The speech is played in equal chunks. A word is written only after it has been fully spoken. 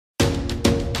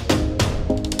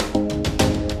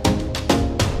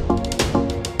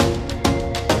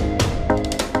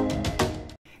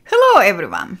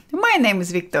everyone, my name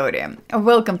is Victoria.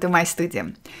 Welcome to my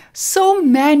studio. So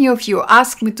many of you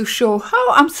ask me to show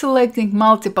how I'm selecting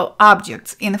multiple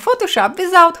objects in Photoshop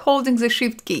without holding the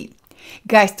Shift key.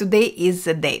 Guys, today is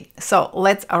the day, so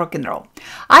let's rock and roll.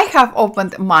 I have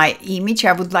opened my image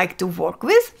I would like to work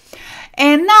with,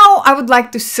 and now I would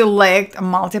like to select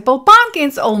multiple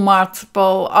pumpkins or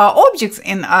multiple objects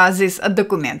in this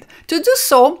document. To do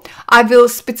so, I will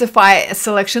specify a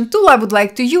selection tool I would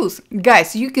like to use.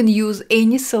 Guys, you can use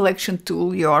any selection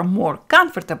tool you are more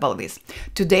comfortable with.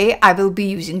 Today, I will be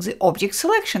using the object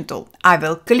selection tool. I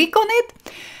will click on it,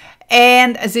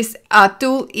 and this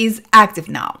tool is active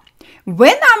now.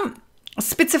 When I'm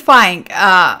specifying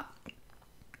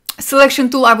selection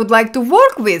tool I would like to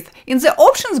work with, in the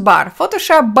options bar,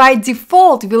 Photoshop by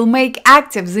default will make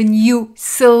active the new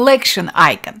selection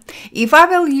icon. If I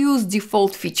will use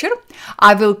default feature,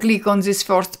 I will click on this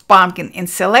first pumpkin and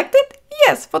select it.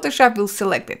 Yes, Photoshop will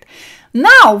select it.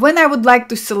 Now, when I would like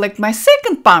to select my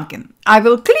second pumpkin, I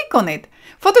will click on it.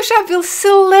 Photoshop will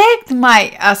select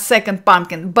my second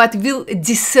pumpkin, but will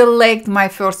deselect my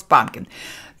first pumpkin.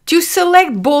 To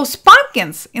select both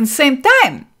pumpkins in same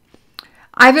time,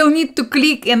 I will need to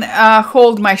click and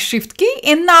hold my Shift key,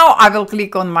 and now I will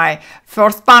click on my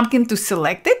first pumpkin to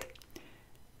select it.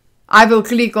 I will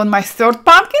click on my third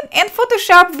pumpkin, and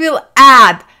Photoshop will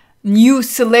add new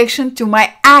selection to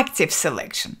my active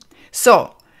selection.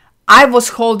 So I was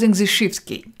holding the Shift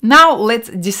key. Now let's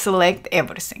deselect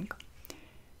everything.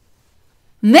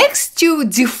 Next to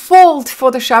default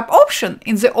Photoshop option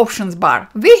in the options bar,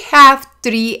 we have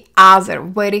three other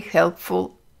very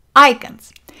helpful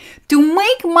icons. To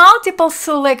make multiple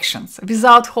selections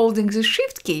without holding the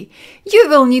Shift key, you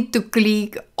will need to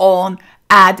click on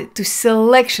Add to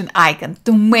Selection icon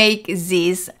to make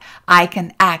this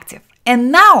icon active.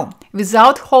 And now,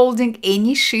 without holding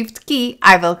any Shift key,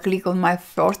 I will click on my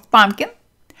first pumpkin.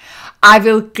 I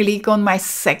will click on my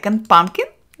second pumpkin.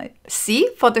 See,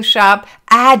 Photoshop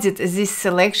added this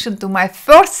selection to my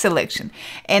first selection,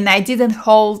 and I didn't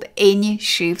hold any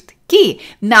Shift key.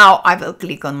 Now I will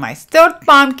click on my third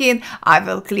pumpkin. I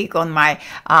will click on my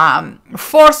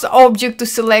fourth object to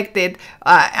select it.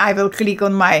 I will click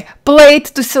on my plate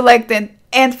to select it,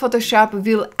 and Photoshop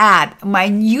will add my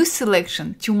new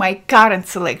selection to my current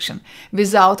selection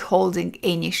without holding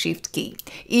any Shift key.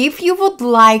 If you would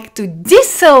like to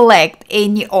deselect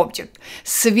any object,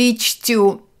 switch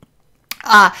to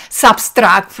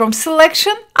Subtract from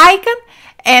Selection icon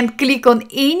and click on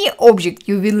any object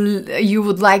you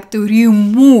would like to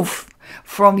remove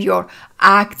from your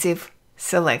active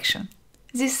selection.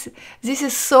 This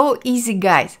is so easy,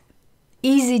 guys.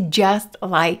 Easy just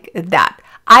like that.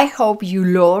 I hope you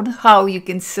learn how you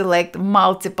can select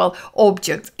multiple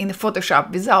objects in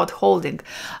Photoshop without holding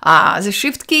the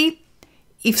Shift key.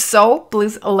 If so,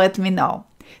 please let me know.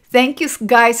 Thank you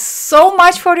guys so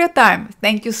much for your time.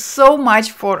 Thank you so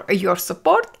much for your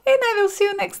support, and I will see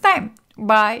you next time.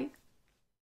 Bye.